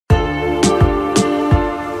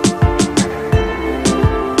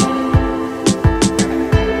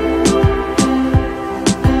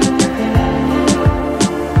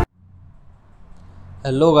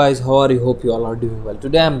Hello guys, how are you? Hope you all are doing well.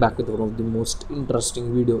 Today I am back with one of the most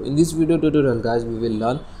interesting video. In this video tutorial guys, we will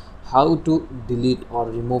learn how to delete or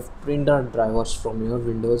remove printer drivers from your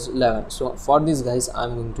Windows 11. So for this guys, I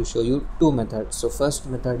am going to show you two methods. So first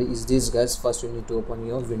method is this guys. First you need to open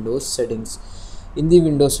your Windows settings. In the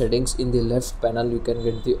Windows settings, in the left panel you can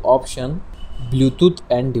get the option Bluetooth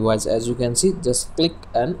and device. As you can see, just click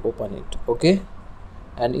and open it. Okay,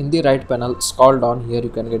 and in the right panel scroll down, here you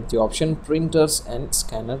can get the option printers and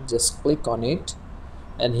scanner. Just click on it,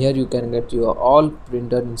 and here you can get your all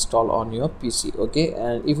printer installed on your PC. Okay,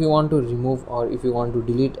 and if you want to remove or if you want to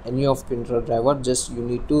delete any of printer driver, just you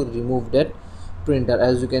need to remove that printer.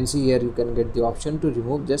 As you can see here, you can get the option to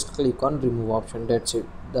remove. Just click on remove option. That's it,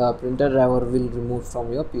 the printer driver will remove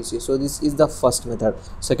from your PC. So this is the first method.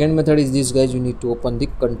 Second method is this guys, you need to open the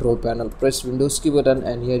control panel, press Windows key button,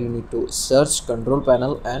 and here you need to search control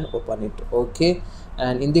panel and open it. Okay,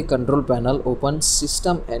 and in the control panel open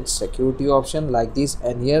system and security option like this,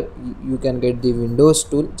 and here you can get the Windows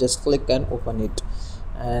tool. Just click and open it,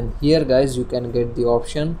 and here guys you can get the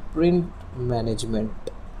option print management.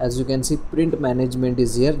 As you can see, print management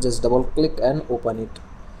is here. Just double click and open it.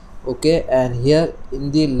 Okay, and here in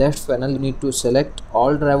the left panel you need to select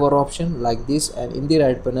all driver option like this, and in the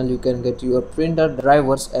right panel you can get your printer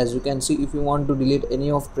drivers. As you can see, if you want to delete any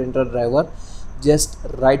of printer driver, just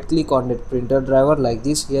right click on that printer driver like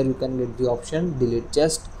this. Here you can get the option delete.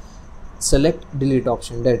 Just select delete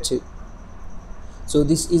option. That's it. So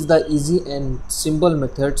this is the easy and simple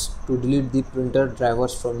methods to delete the printer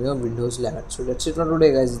drivers from your Windows 11. So that's it for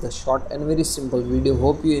today guys. It's the short and very simple video.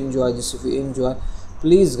 Hope you enjoy this. If you enjoy,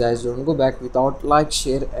 please guys don't go back without like,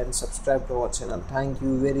 share and subscribe to our channel. Thank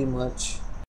you very much.